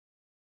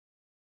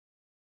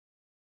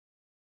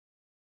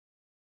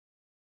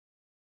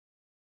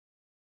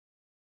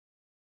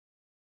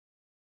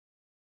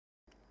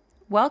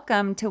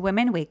Welcome to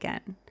Women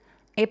Waken,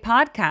 a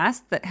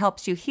podcast that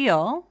helps you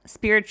heal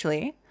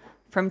spiritually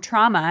from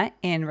trauma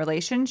in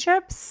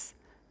relationships,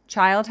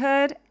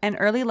 childhood, and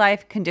early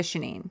life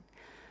conditioning,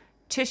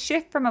 to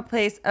shift from a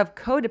place of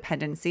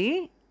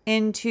codependency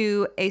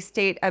into a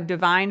state of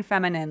divine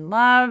feminine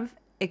love,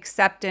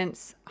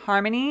 acceptance,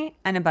 harmony,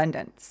 and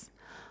abundance.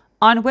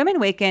 On Women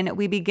Waken,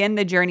 we begin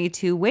the journey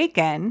to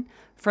waken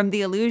from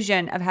the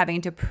illusion of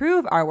having to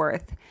prove our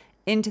worth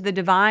into the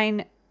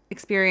divine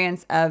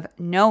experience of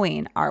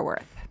knowing our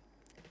worth.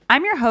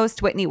 I'm your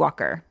host, Whitney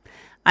Walker.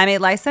 I'm a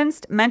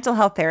licensed mental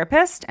health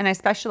therapist, and I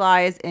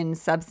specialize in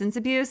substance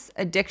abuse,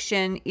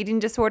 addiction, eating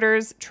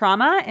disorders,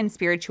 trauma, and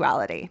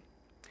spirituality.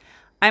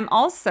 I'm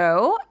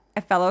also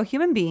a fellow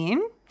human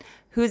being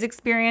who's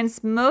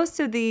experienced most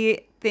of the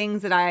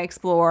things that I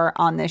explore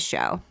on this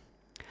show.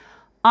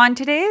 On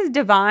today's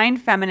Divine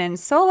Feminine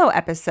solo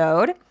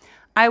episode,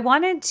 I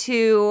wanted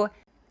to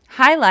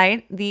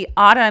highlight the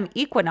autumn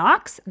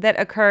equinox that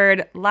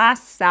occurred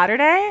last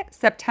Saturday,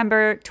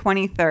 September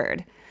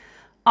 23rd.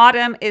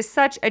 Autumn is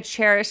such a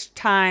cherished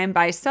time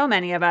by so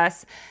many of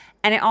us,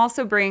 and it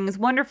also brings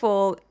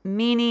wonderful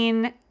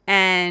meaning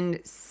and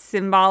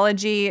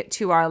symbology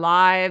to our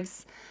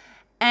lives.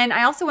 And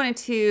I also wanted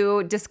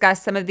to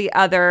discuss some of the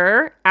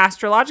other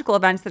astrological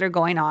events that are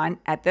going on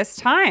at this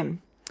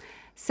time.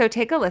 So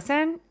take a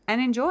listen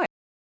and enjoy.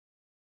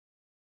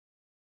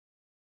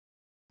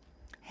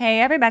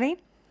 Hey, everybody.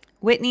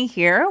 Whitney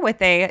here with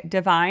a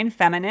Divine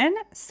Feminine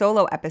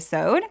solo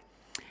episode.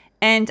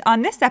 And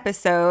on this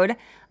episode,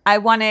 I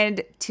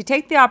wanted to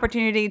take the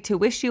opportunity to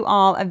wish you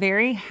all a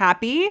very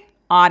happy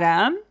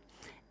autumn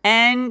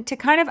and to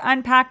kind of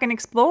unpack and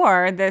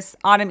explore this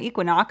autumn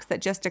equinox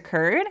that just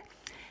occurred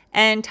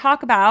and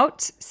talk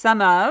about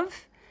some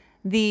of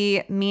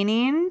the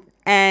meaning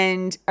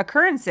and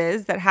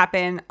occurrences that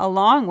happen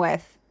along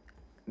with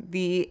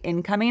the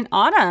incoming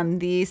autumn,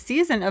 the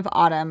season of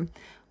autumn,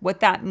 what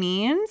that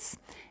means,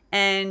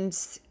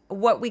 and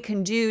what we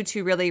can do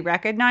to really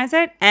recognize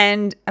it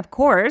and, of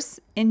course,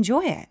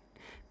 enjoy it.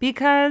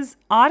 Because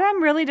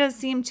autumn really does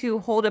seem to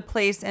hold a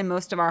place in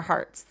most of our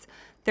hearts.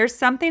 There's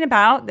something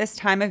about this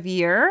time of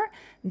year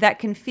that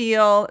can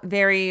feel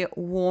very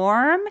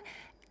warm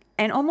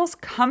and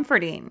almost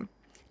comforting.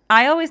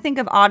 I always think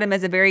of autumn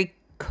as a very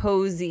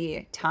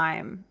cozy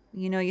time.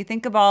 You know, you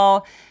think of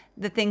all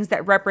the things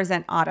that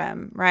represent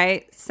autumn,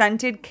 right?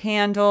 Scented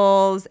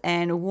candles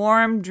and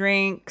warm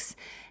drinks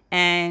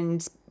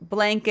and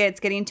blankets,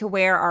 getting to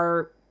wear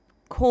our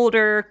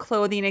colder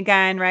clothing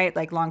again, right?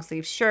 Like long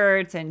sleeve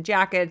shirts and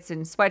jackets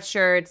and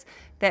sweatshirts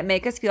that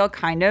make us feel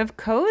kind of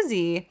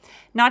cozy.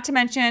 Not to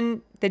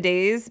mention the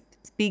days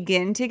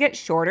begin to get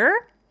shorter.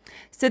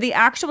 So the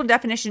actual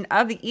definition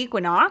of the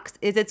equinox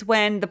is it's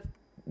when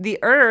the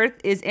Earth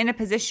is in a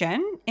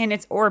position in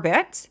its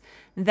orbit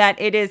that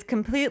it is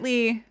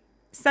completely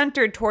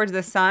centered towards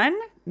the sun.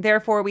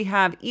 Therefore, we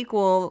have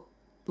equal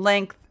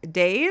length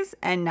days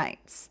and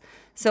nights.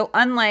 So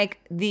unlike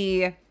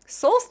the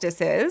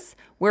solstices,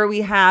 where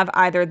we have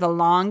either the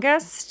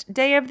longest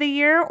day of the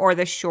year or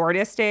the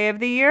shortest day of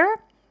the year,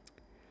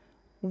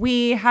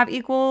 we have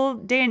equal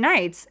day and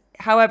nights.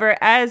 However,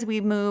 as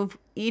we move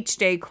each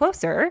day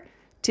closer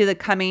to the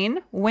coming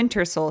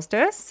winter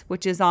solstice,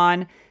 which is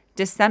on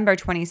December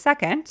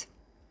 22nd,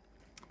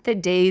 the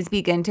days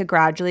begin to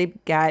gradually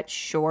get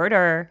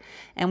shorter,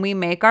 and we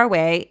make our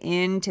way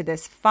into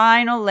this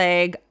final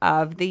leg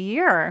of the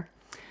year.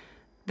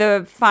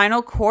 The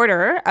final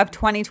quarter of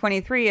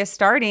 2023 is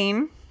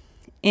starting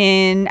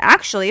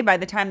actually, by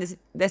the time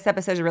this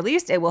episode is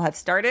released, it will have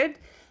started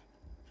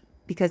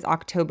because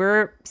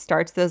October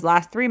starts those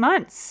last 3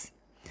 months.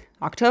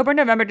 October,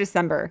 November,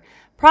 December.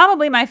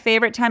 Probably my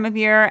favorite time of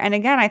year. And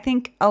again, I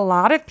think a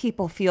lot of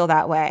people feel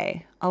that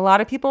way. A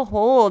lot of people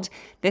hold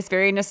this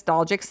very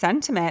nostalgic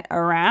sentiment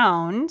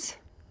around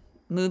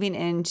moving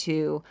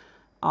into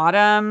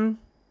autumn,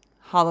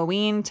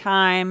 Halloween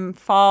time,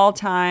 fall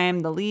time,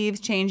 the leaves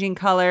changing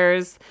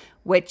colors,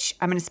 which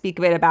I'm going to speak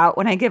a bit about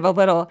when I give a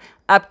little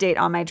update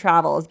on my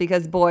travels,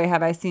 because boy,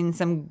 have I seen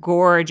some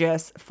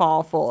gorgeous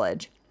fall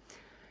foliage.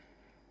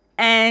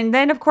 And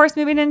then, of course,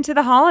 moving into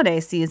the holiday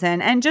season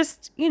and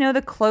just,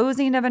 the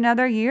closing of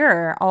another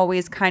year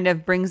always kind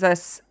of brings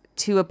us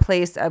to a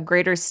place of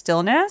greater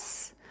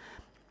stillness.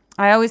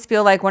 I always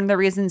feel like one of the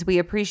reasons we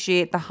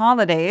appreciate the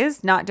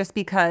holidays, not just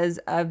because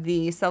of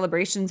the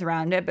celebrations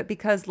around it, but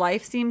because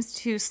life seems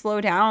to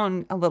slow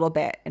down a little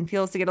bit and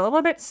feels to get a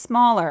little bit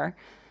smaller.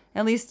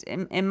 At least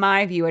in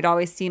my view, it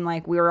always seemed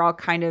like we were all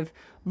kind of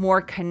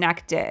more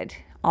connected,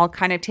 all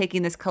kind of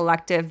taking this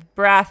collective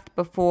breath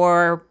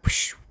before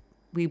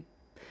we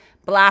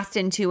blast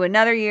into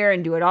another year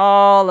and do it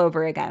all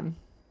over again.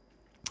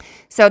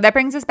 So that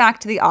brings us back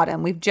to the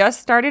autumn. We've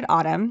just started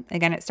autumn.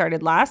 Again, it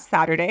started last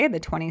Saturday, the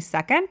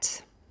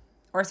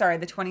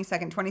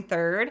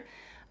 23rd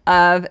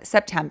of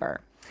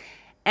September.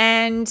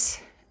 And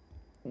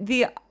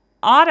the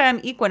autumn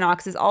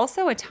equinox is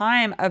also a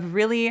time of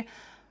really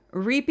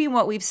reaping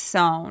what we've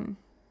sown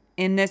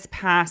in this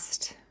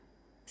past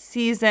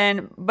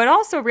season, but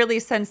also really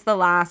since the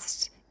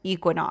last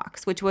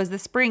equinox, which was the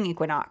spring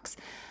equinox.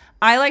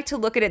 I like to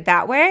look at it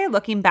that way,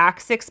 looking back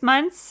 6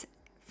 months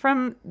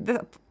from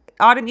the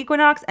autumn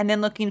equinox and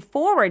then looking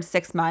forward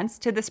 6 months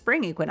to the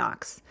spring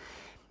equinox.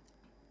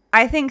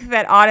 I think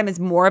that autumn is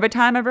more of a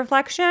time of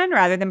reflection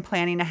rather than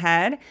planning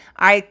ahead.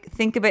 I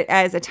think of it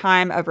as a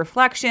time of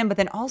reflection, but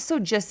then also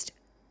just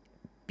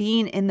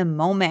being in the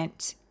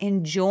moment,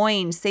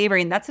 enjoying,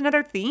 savoring. That's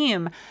another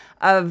theme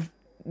of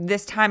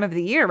this time of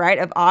the year, right?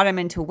 Of autumn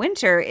into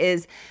winter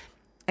is,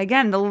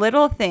 again, the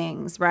little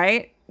things,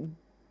 right?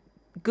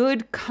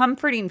 Good,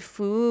 comforting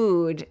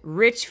food,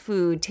 rich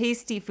food,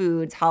 tasty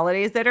foods,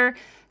 holidays that are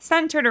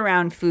centered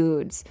around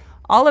foods.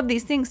 All of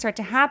these things start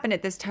to happen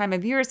at this time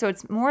of year. So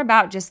it's more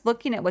about just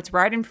looking at what's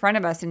right in front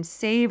of us and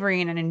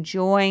savoring and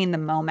enjoying the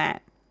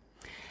moment.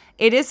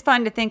 It is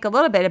fun to think a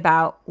little bit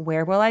about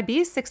where will I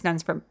be 6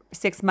 months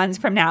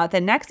from now at the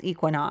next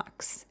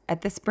equinox,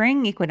 at the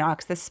spring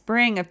equinox, the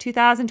spring of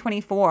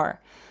 2024.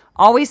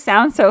 Always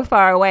sounds so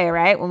far away,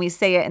 right? When we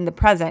say it in the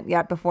present,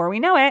 yet before we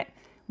know it,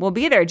 we'll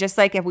be there. Just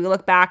like if we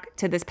look back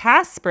to this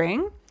past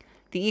spring,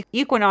 the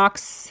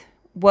equinox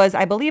was,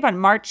 I believe, on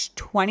March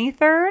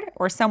 23rd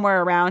or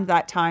somewhere around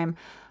that time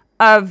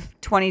of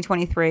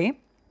 2023.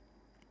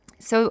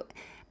 So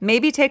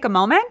maybe take a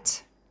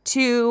moment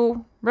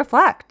to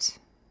reflect.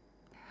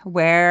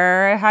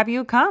 Where have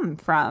you come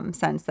from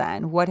since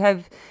then? What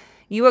have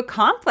you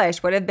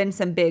accomplished? What have been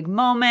some big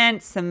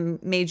moments, some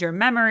major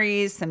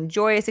memories, some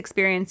joyous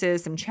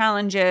experiences, some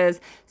challenges,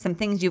 some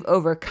things you've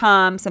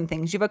overcome, some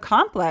things you've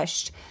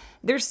accomplished?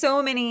 There's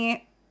so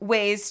many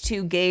ways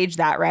to gauge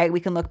that, right? We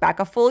can look back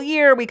a full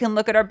year. We can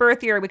look at our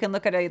birth year. We can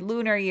look at a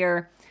lunar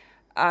year,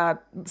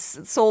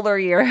 solar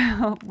year,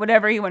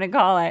 whatever you want to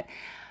call it.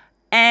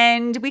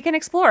 And we can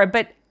explore.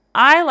 But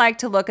I like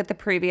to look at the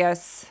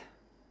previous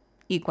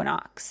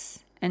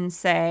equinox and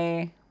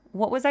say,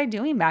 what was I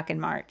doing back in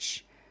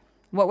March?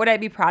 What would I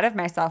be proud of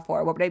myself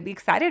for? What would I be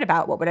excited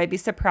about? What would I be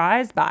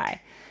surprised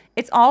by?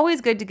 It's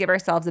always good to give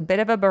ourselves a bit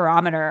of a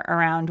barometer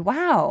around,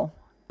 wow,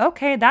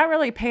 okay, that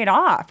really paid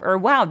off. Or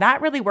wow,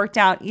 that really worked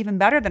out even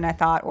better than I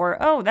thought. Or,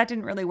 oh, that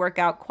didn't really work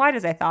out quite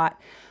as I thought.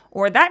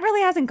 Or that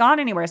really hasn't gone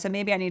anywhere. So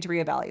maybe I need to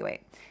reevaluate.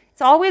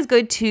 It's always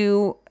good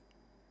to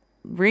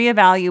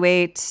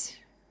reevaluate,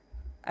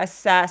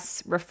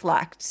 assess,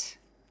 reflect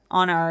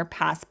on our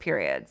past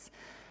periods.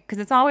 Because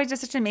it's always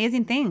just such an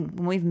amazing thing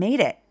when we've made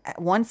it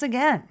once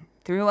again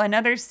through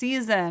another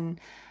season,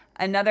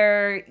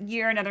 another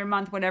year, another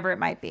month, whatever it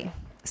might be.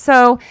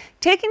 So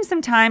taking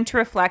some time to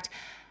reflect.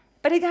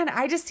 But again,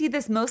 I just see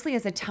this mostly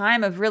as a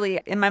time of really,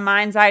 in my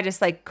mind's eye,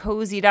 just like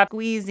cozied up,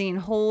 squeezing,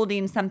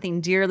 holding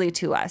something dearly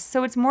to us.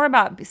 So it's more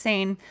about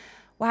saying,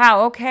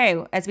 wow,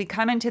 okay, as we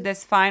come into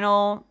this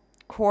final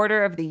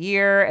quarter of the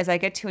year, as I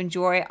get to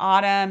enjoy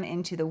autumn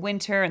into the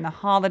winter and the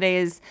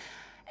holidays,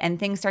 and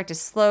things start to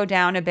slow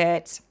down a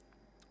bit,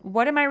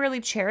 what am I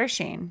really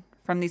cherishing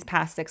from these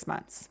past 6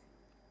 months?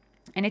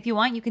 And if you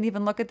want, you can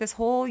even look at this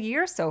whole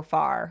year so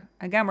far.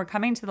 Again, we're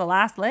coming to the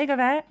last leg of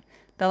it,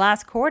 the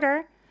last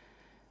quarter.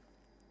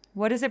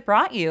 What has it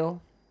brought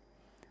you?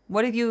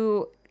 What have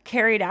you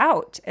carried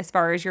out as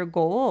far as your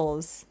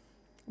goals?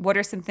 What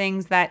are some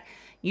things that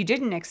you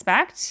didn't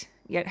expect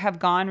yet have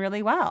gone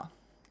really well,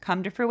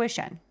 come to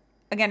fruition?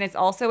 Again, it's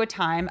also a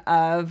time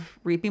of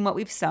reaping what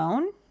we've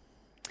sown.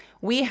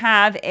 We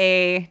have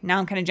now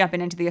I'm kind of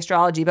jumping into the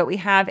astrology, but we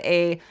have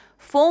a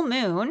full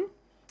moon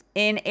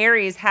in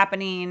Aries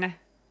happening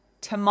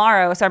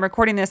tomorrow. So I'm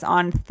recording this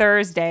on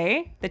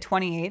Thursday, the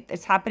 28th.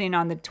 It's happening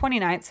on the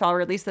 29th, so I'll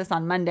release this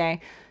on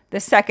Monday, the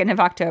 2nd of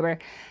October.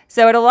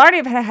 So it'll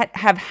already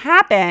have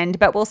happened,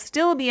 but we'll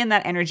still be in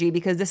that energy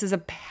because this is a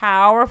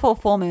powerful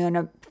full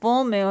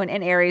moon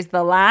in Aries,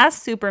 the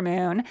last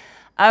supermoon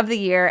of the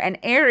year. And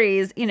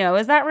Aries,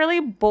 is that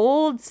really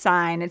bold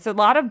sign. It's a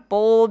lot of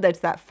bold. It's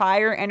that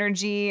fire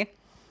energy.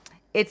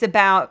 It's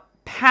about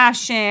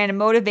passion,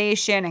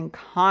 motivation, and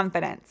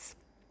confidence.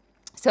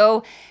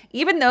 So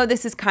even though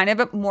this is kind of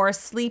a more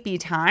sleepy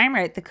time,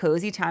 right, the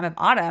cozy time of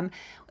autumn,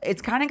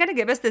 it's kind of going to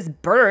give us this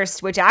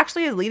burst, which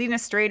actually is leading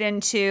us straight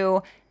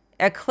into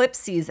eclipse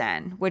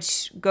season,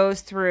 which goes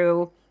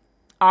through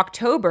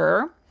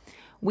October.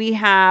 We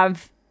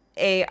have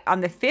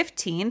on the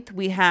 15th,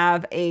 we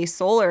have a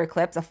solar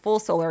eclipse, a full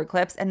solar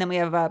eclipse, and then we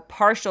have a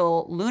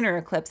partial lunar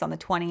eclipse on the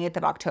 28th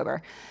of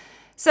October.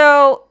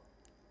 So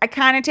I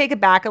kind of take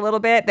it back a little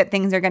bit that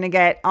things are going to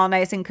get all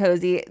nice and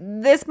cozy.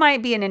 This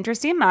might be an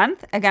interesting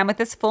month, again, with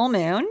this full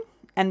moon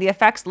and the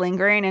effects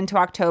lingering into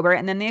October,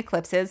 and then the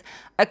eclipses.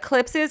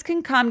 Eclipses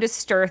can come to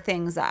stir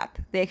things up.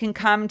 They can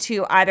come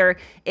to either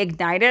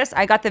ignite us.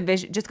 I got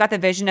the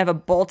vision of a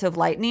bolt of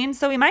lightning.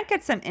 So we might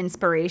get some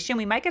inspiration.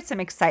 We might get some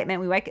excitement.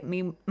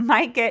 We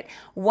might get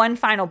one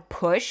final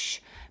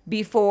push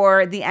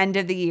before the end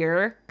of the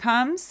year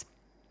comes.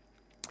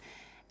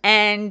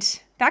 And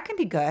that can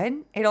be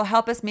good. It'll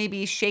help us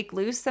maybe shake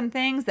loose some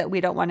things that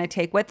we don't want to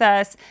take with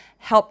us,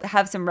 help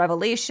have some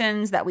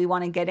revelations that we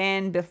want to get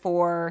in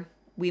before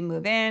we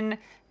move in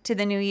to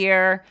the new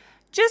year.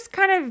 Just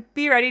kind of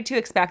be ready to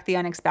expect the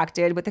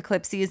unexpected with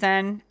eclipse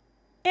season.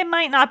 It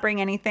might not bring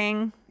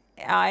anything.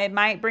 it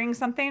might bring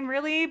something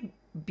really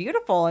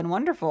beautiful and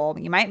wonderful.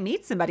 You might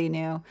meet somebody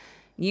new.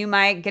 You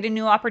might get a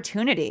new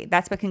opportunity.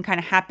 That's what can kind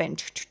of happen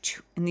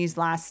in these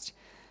last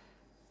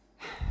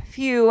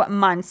few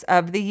months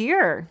of the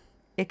year.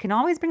 It can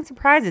always bring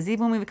surprises,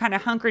 even when we've kind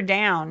of hunkered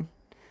down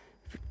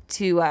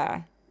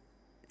to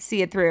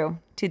see it through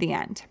to the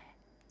end.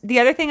 The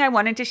other thing I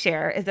wanted to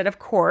share is that, of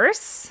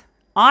course,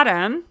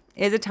 autumn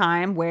is a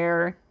time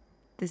where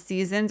the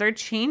seasons are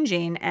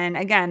changing. And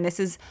again, this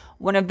is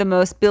one of the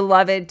most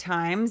beloved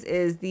times,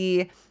 is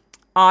the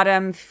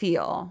autumn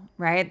feel,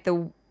 right?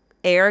 The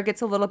air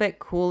gets a little bit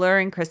cooler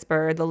and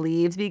crisper. The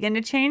leaves begin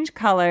to change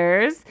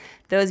colors.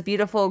 Those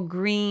beautiful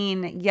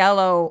green,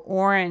 yellow,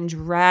 orange,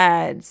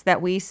 reds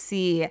that we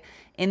see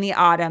in the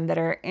autumn that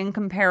are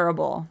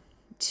incomparable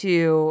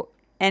to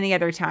any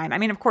other time. I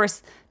mean, of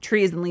course,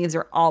 trees and leaves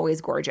are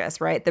always gorgeous,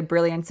 right? The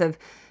brilliance of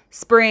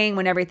spring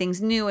when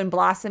everything's new and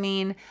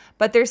blossoming.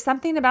 But there's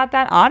something about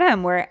that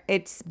autumn where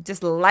it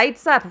just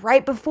lights up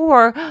right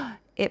before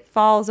it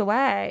falls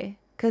away.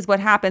 Because what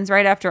happens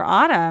right after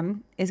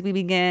autumn is we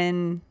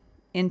begin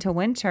into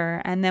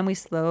winter, and then we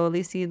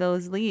slowly see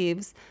those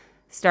leaves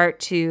start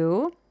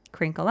to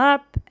crinkle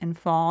up and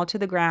fall to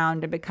the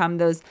ground and become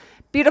those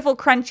beautiful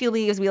crunchy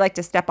leaves we like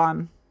to step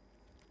on.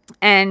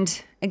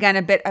 And again,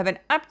 a bit of an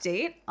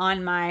update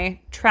on my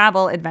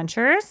travel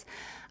adventures.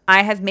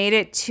 I have made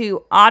it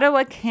to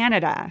Ottawa,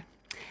 Canada,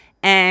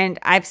 and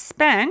I've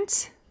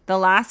spent the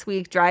last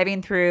week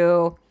driving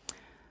through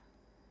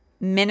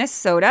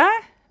Minnesota,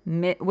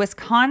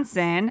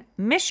 Wisconsin,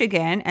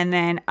 Michigan, and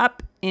then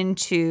up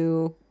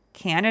into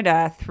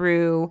Canada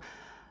through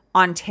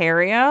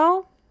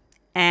Ontario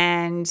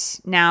and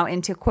now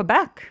into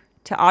Quebec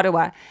to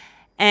Ottawa.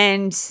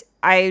 And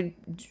I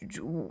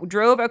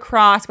drove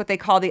across what they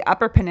call the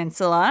Upper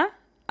Peninsula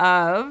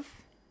of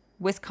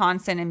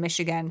Wisconsin and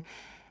Michigan.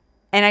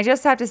 And I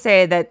just have to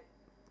say that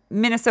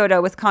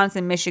Minnesota,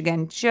 Wisconsin,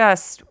 Michigan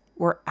just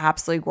were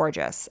absolutely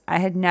gorgeous. I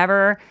had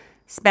never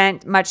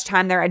spent much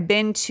time there. I'd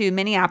been to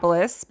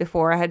Minneapolis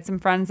before. I had some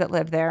friends that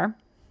lived there.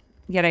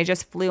 Yet I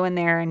just flew in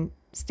there and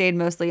stayed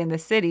mostly in the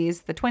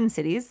cities, the Twin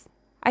Cities.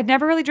 I'd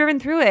never really driven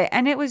through it,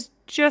 and it was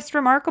just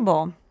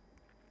remarkable.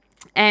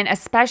 And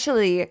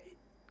especially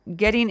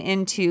getting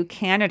into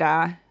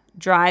Canada,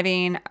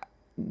 driving,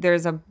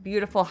 there's a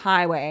beautiful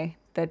highway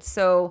that's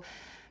so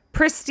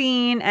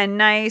pristine and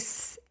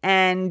nice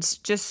and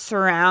just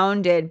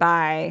surrounded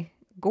by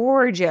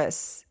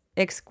gorgeous,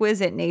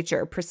 exquisite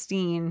nature,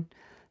 pristine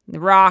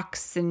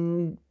rocks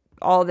and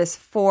all this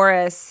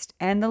forest,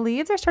 and the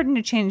leaves are starting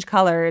to change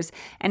colors.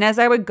 And as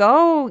I would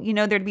go,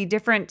 there'd be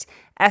different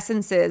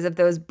essences of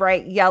those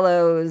bright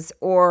yellows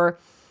or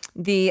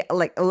the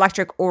like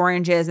electric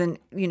oranges, and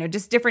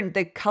just different,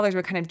 the colors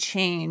would kind of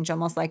change,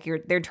 almost like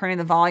they're turning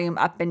the volume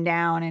up and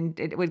down, and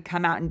it would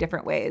come out in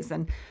different ways.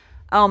 And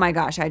oh my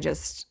gosh, I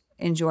just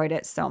enjoyed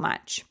it so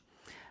much.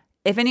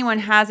 If anyone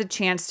has a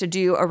chance to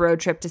do a road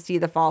trip to see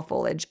the fall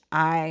foliage,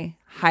 I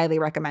highly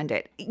recommend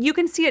it. You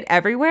can see it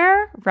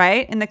everywhere,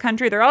 right? In the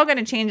country, they're all going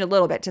to change a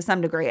little bit to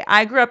some degree.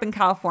 I grew up in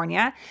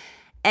California,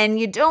 and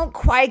you don't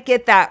quite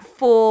get that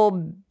full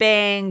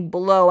bang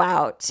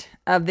blowout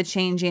of the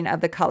changing of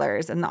the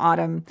colors in the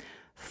autumn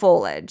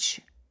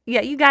foliage.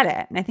 Yeah, you get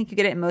it. And I think you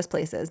get it in most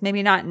places.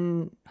 Maybe not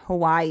in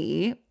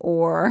Hawaii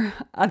or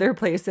other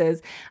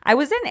places. I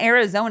was in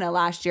Arizona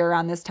last year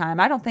around this time.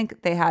 I don't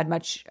think they had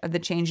much of the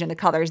change in the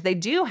colors. They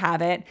do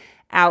have it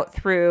out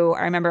through,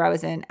 I remember I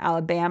was in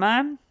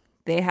Alabama.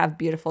 They have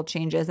beautiful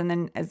changes. And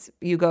then as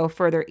you go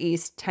further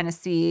east,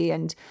 Tennessee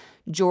and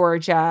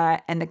Georgia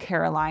and the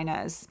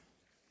Carolinas.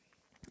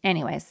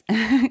 Anyways,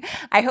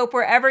 I hope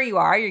wherever you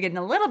are, you're getting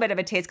a little bit of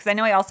a taste, because I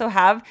know I also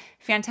have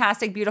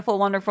fantastic, beautiful,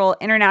 wonderful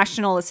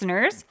international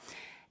listeners.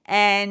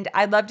 And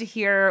I'd love to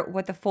hear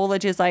what the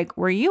foliage is like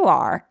where you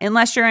are,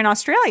 unless you're in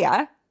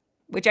Australia,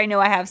 which I know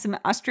I have some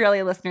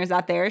Australia listeners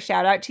out there.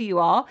 Shout out to you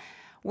all,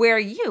 where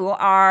you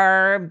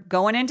are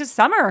going into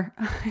summer.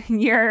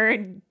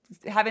 You're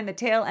having the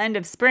tail end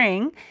of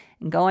spring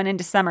and going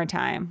into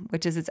summertime,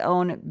 which is its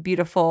own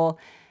beautiful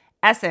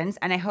essence.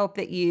 And I hope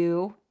that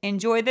you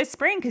enjoy this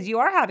spring, because you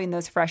are having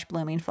those fresh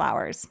blooming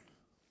flowers.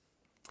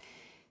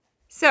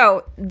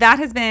 So that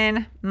has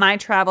been my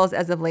travels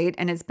as of late,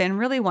 and it's been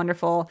really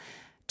wonderful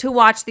to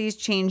watch these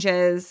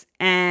changes,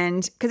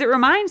 and because it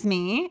reminds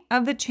me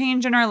of the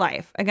change in our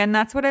life. Again,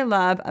 that's what I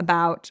love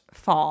about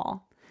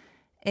fall,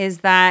 is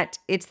that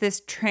it's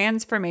this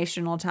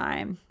transformational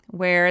time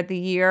where the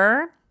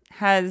year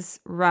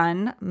has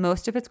run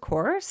most of its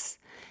course.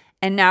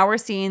 And now we're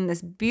seeing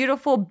this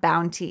beautiful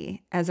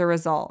bounty as a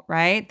result,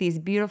 right? These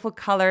beautiful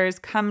colors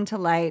come to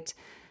light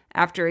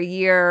after a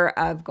year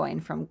of going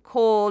from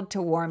cold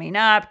to warming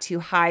up to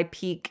high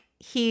peak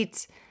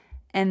heat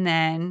and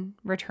then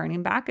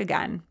returning back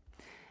again.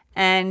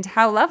 And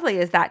how lovely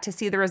is that to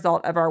see the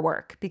result of our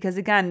work? Because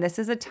again, this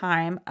is a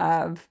time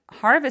of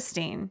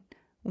harvesting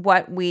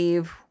what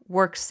we've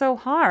worked so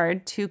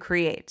hard to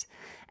create.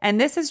 And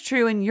this is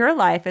true in your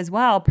life as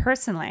well,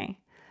 personally.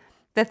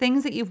 The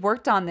things that you've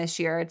worked on this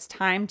year, it's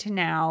time to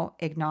now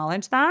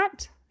acknowledge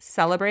that,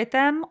 celebrate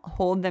them,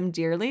 hold them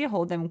dearly,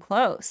 hold them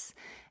close,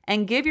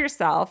 and give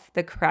yourself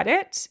the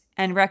credit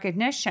and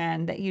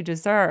recognition that you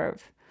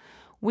deserve.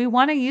 We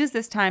want to use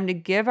this time to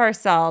give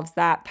ourselves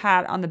that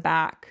pat on the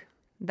back,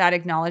 that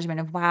acknowledgement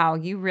of, wow,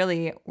 you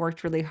really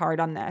worked really hard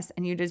on this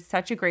and you did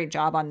such a great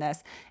job on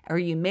this, or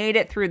you made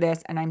it through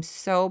this and I'm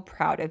so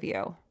proud of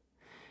you.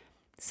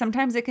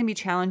 Sometimes it can be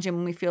challenging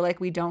when we feel like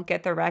we don't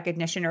get the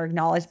recognition or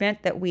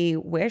acknowledgement that we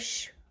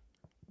wish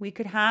we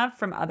could have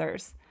from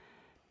others.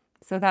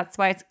 So that's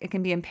why it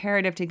can be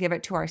imperative to give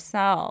it to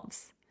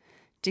ourselves,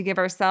 to give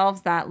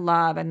ourselves that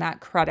love and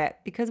that credit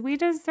because we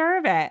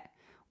deserve it.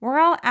 We're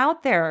all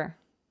out there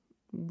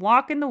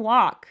walking the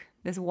walk,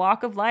 this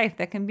walk of life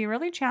that can be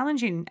really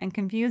challenging and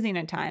confusing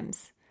at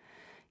times.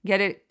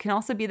 Yet it can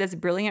also be this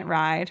brilliant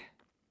ride.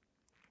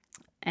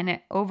 And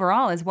it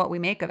overall is what we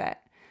make of it.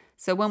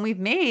 So when we've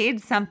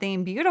made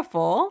something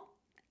beautiful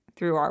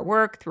through our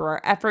work, through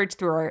our efforts,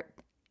 through our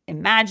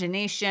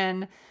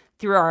imagination,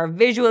 through our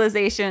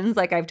visualizations,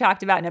 like I've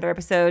talked about in other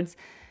episodes,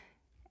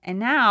 and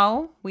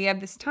now we have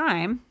this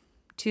time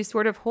to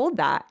sort of hold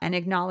that and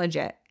acknowledge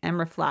it and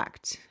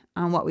reflect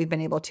on what we've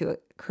been able to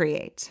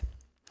create.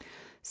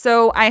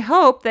 So I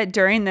hope that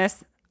during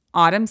this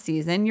autumn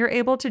season, you're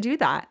able to do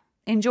that.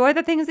 Enjoy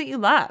the things that you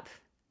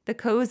love, the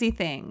cozy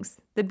things,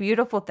 the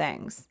beautiful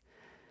things,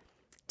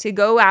 to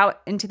go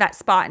out into that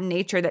spot in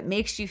nature that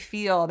makes you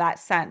feel that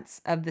sense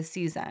of the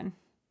season.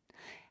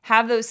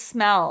 Have those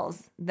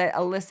smells that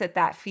elicit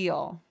that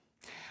feel.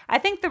 I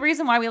think the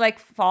reason why we like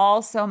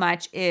fall so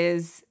much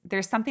is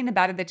there's something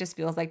about it that just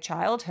feels like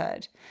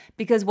childhood.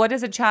 Because what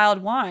does a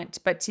child want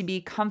but to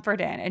be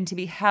comforted and to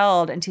be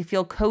held and to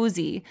feel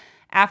cozy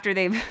after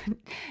they've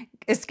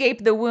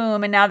escaped the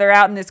womb and now they're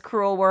out in this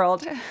cruel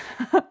world?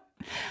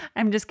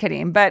 I'm just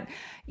kidding. But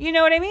you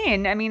know what I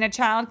mean? I mean, a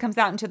child comes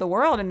out into the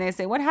world and they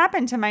say, what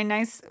happened to my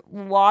nice,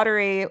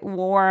 watery,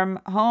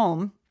 warm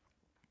home?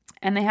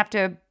 And they have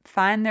to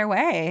find their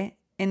way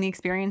in the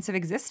experience of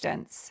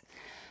existence.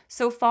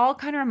 So fall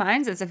kind of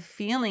reminds us of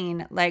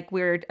feeling like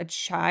we're a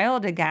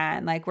child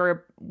again, like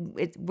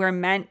we're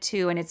meant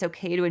to, and it's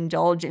okay to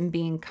indulge in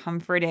being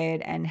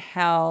comforted and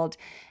held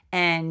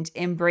and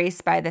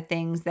embraced by the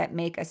things that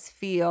make us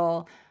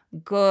feel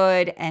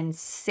good and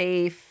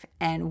safe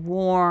and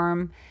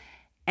warm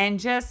and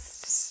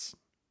just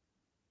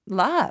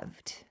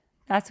loved.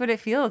 That's what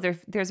it feels.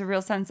 There's a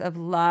real sense of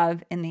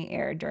love in the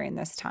air during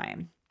this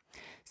time.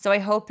 So I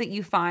hope that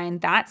you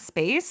find that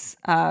space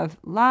of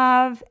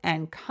love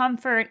and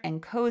comfort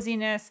and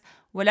coziness,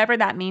 whatever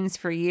that means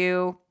for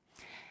you.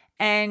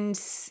 And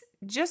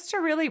just to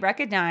really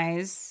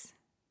recognize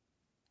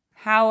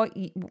how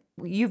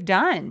you've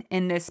done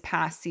in this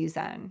past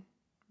season,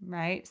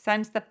 right?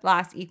 Since the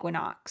last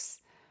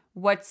equinox,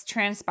 what's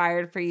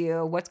transpired for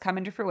you, what's come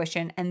into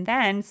fruition, and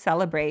then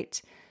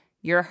celebrate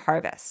your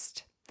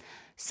harvest.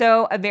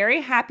 So a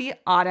very happy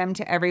autumn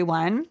to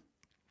everyone.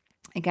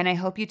 Again, I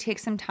hope you take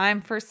some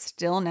time for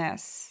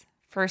stillness,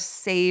 for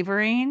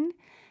savoring,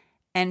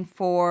 and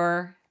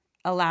for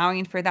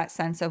allowing for that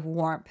sense of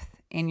warmth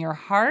in your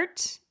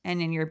heart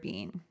and in your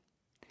being.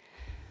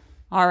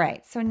 All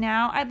right, so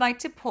now I'd like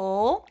to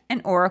pull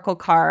an oracle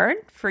card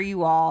for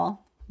you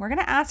all. We're going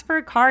to ask for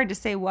a card to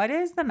say, what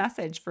is the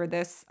message for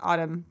this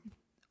autumn?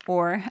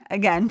 Or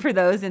again, for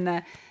those in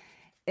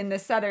the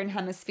southern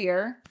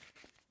hemisphere,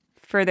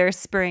 for their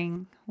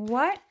spring.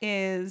 What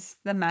is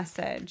the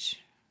message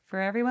for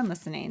everyone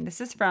listening?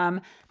 This is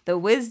from The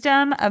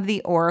Wisdom of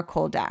the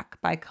Oracle deck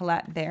by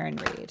Colette Baron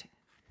Reid.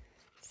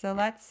 So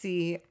let's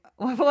see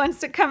what wants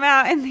to come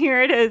out. And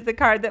here it is, the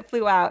card that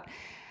flew out.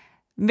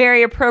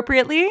 Very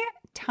appropriately,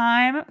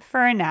 time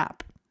for a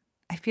nap.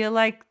 I feel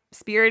like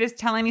Spirit is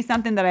telling me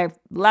something that I've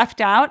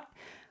left out.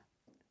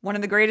 One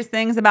of the greatest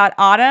things about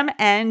autumn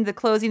and the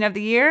closing of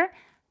the year,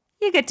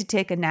 you get to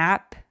take a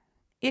nap.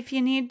 If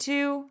you need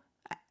to,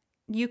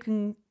 you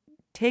can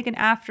take an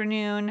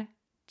afternoon,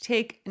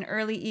 take an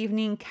early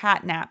evening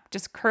cat nap.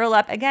 Just curl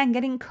up. Again,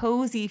 getting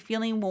cozy,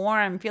 feeling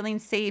warm, feeling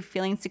safe,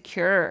 feeling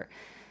secure.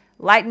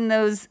 Lighten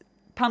those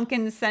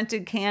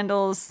pumpkin-scented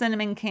candles,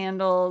 cinnamon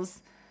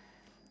candles,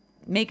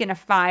 making a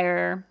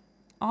fire.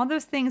 All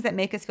those things that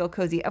make us feel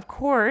cozy. Of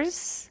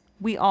course,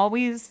 we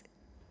always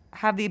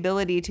have the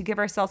ability to give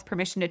ourselves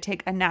permission to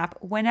take a nap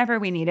whenever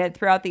we need it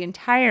throughout the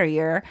entire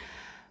year.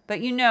 But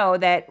you know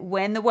that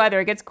when the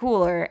weather gets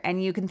cooler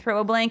and you can throw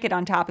a blanket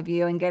on top of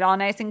you and get all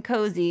nice and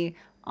cozy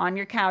on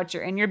your couch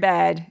or in your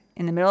bed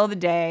in the middle of the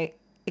day,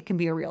 it can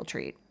be a real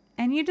treat.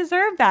 And you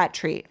deserve that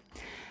treat.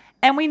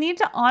 And we need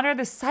to honor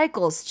the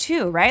cycles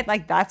too, right?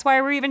 Like that's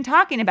why we're even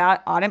talking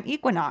about autumn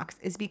equinox,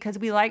 is because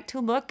we like to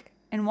look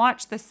and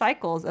watch the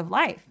cycles of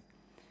life.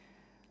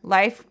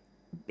 Life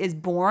is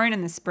born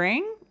in the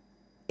spring.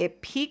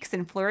 It peaks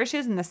and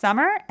flourishes in the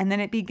summer, and then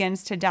it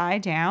begins to die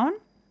down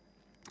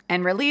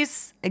and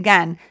release,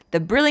 again, the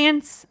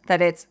brilliance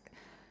that it's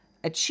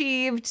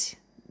achieved,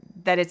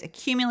 that it's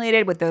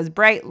accumulated with those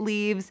bright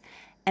leaves,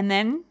 and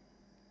then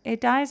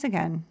it dies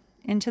again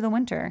into the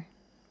winter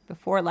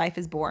before life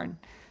is born.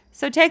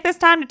 So take this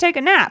time to take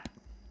a nap,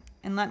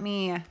 and let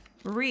me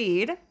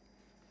read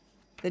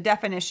the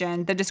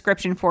definition, the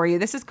description for you.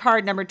 This is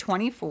card number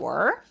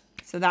 24.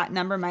 So that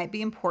number might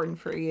be important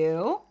for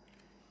you.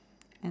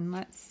 And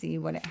let's see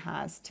what it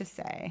has to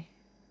say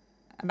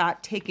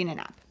about taking a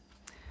nap.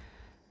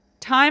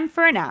 Time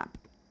for a nap.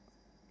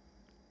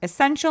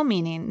 Essential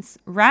meanings: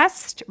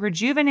 rest,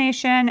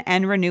 rejuvenation,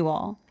 and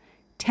renewal.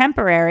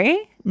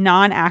 Temporary,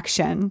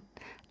 non-action.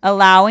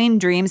 Allowing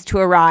dreams to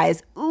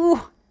arise.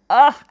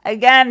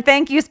 Again,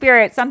 thank you,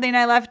 Spirit. Something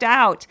I left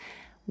out.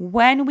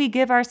 When we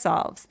give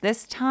ourselves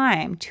this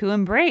time to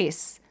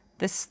embrace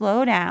the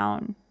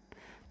slowdown,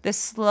 the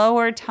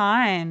slower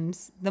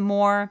times, the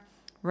more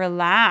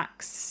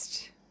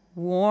relaxed,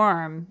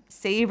 warm,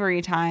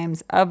 savory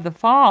times of the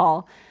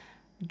fall,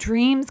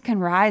 dreams can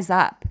rise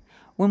up.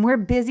 When we're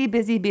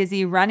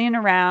busy, running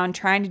around,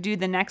 trying to do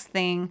the next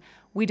thing,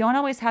 we don't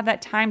always have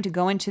that time to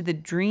go into the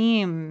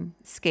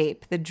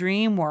dreamscape, the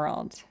dream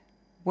world,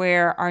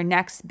 where our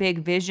next big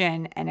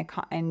vision and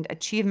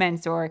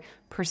achievements or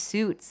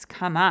pursuits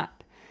come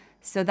up.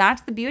 So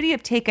that's the beauty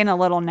of taking a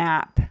little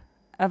nap,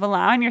 of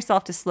allowing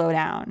yourself to slow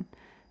down.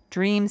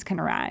 Dreams can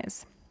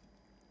arise.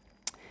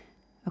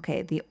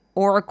 Okay, the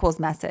Oracle's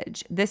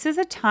message. This is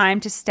a time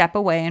to step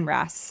away and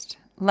rest.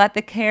 Let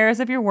the cares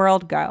of your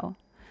world go.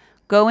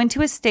 Go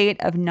into a state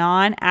of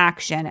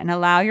non-action and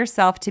allow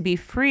yourself to be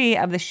free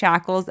of the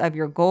shackles of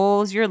your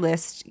goals, your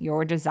list,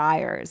 your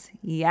desires.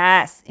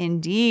 Yes,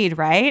 indeed,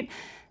 right?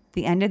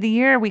 The end of the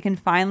year, we can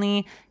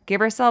finally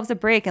give ourselves a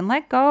break and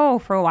let go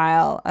for a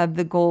while of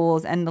the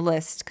goals and the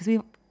list, because we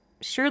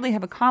surely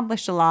have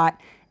accomplished a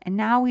lot. And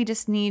now we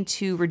just need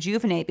to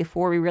rejuvenate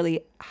before we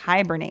really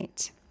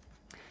hibernate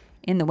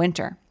in the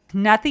winter.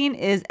 Nothing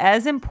is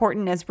as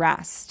important as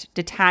rest,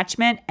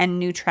 detachment, and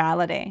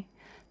neutrality.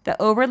 The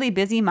overly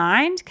busy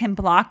mind can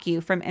block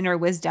you from inner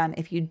wisdom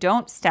if you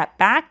don't step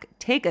back,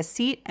 take a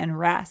seat, and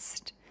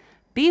rest.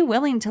 Be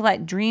willing to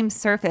let dreams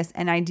surface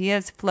and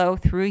ideas flow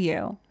through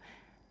you,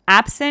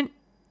 absent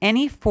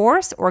any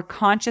force or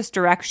conscious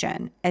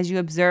direction, as you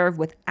observe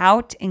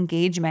without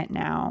engagement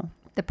now.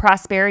 The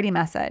prosperity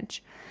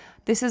message.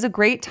 This is a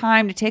great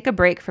time to take a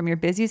break from your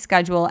busy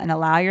schedule and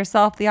allow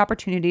yourself the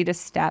opportunity to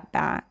step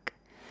back.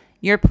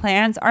 Your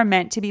plans are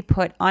meant to be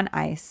put on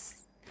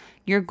ice.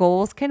 Your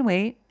goals can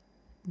wait.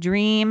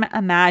 Dream,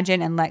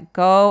 imagine, and let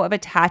go of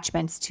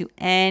attachments to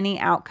any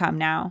outcome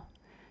now.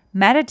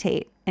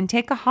 Meditate and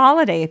take a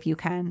holiday if you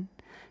can.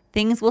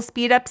 Things will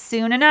speed up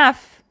soon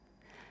enough.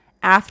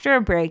 After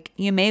a break,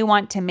 you may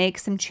want to make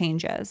some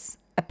changes.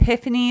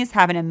 Epiphanies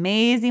have an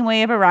amazing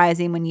way of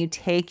arising when you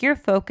take your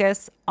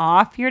focus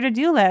off your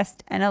to-do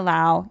list and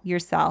allow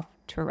yourself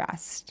to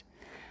rest.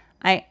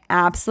 I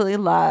absolutely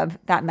love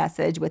that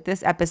message with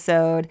this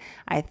episode.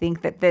 I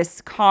think that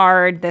this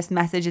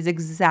message is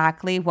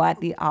exactly what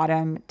the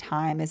autumn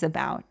time is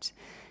about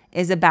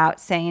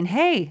saying,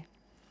 hey,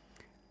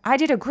 I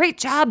did a great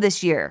job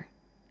this year.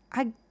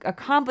 I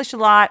accomplished a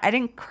lot. I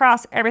didn't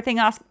cross everything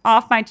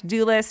off my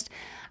to-do list.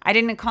 I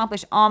didn't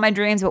accomplish all my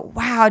dreams, but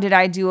wow, did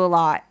I do a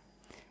lot.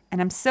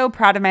 And I'm so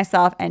proud of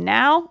myself. And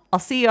now I'll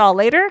see you all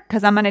later,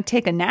 because I'm going to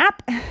take a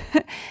nap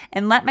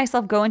and let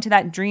myself go into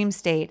that dream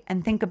state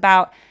and think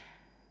about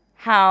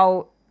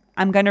how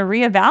I'm going to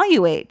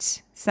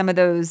reevaluate some of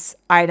those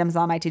items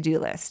on my to-do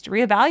list,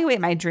 reevaluate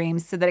my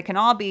dreams so that it can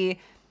all be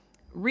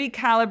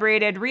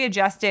recalibrated,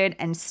 readjusted,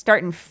 and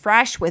starting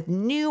fresh with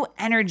new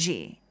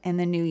energy in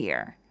the new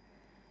year.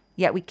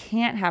 Yet we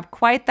can't have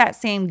quite that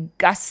same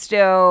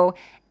gusto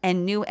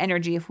and new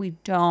energy if we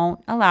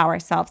don't allow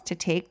ourselves to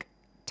take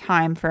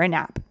time for a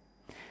nap.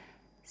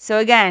 So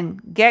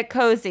again, get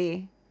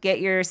cozy, get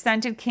your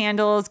scented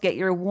candles, get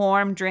your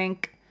warm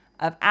drink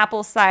of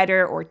apple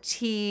cider or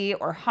tea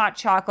or hot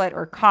chocolate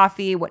or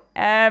coffee,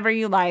 whatever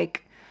you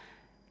like.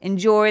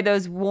 Enjoy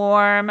those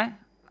warm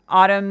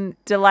autumn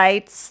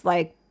delights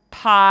like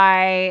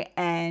pie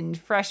and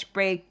fresh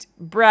baked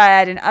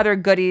bread and other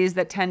goodies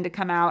that tend to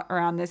come out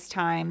around this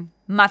time.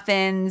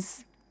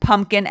 Muffins,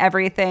 pumpkin,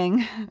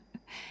 everything.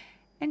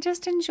 And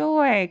just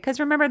enjoy, because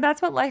remember,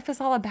 that's what life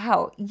is all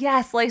about.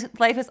 Yes,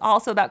 life is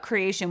also about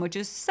creation, which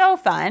is so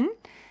fun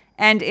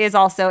and is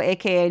also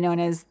AKA known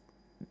as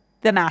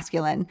the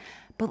masculine.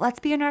 But let's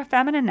be in our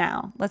feminine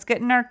now. Let's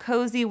get in our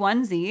cozy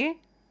onesie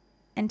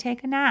and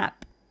take a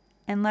nap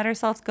and let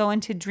ourselves go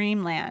into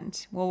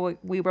dreamland where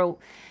we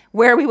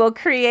will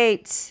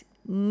create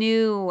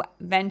new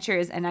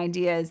ventures and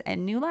ideas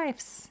and new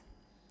lives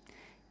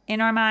in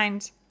our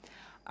mind.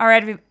 All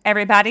right,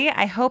 everybody,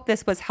 I hope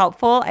this was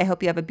helpful. I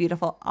hope you have a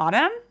beautiful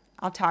autumn.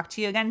 I'll talk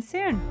to you again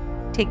soon.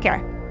 Take care.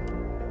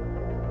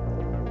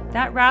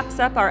 That wraps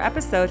up our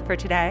episode for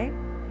today.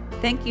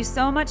 Thank you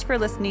so much for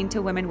listening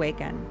to Women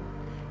Waken.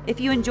 If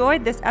you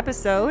enjoyed this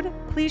episode,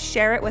 please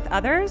share it with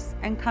others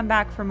and come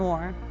back for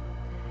more.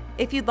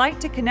 If you'd like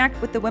to connect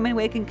with the Women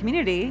Waken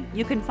community,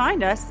 you can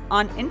find us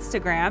on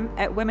Instagram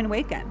at Women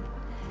Waken.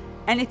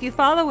 And if you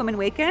follow Women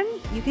Waken,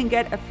 you can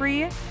get a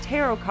free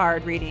tarot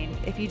card reading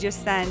if you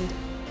just send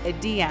a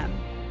DM.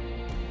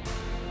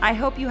 I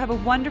hope you have a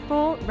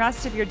wonderful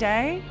rest of your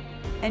day,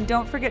 and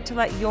don't forget to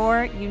let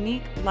your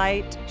unique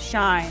light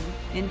shine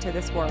into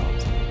this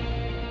world.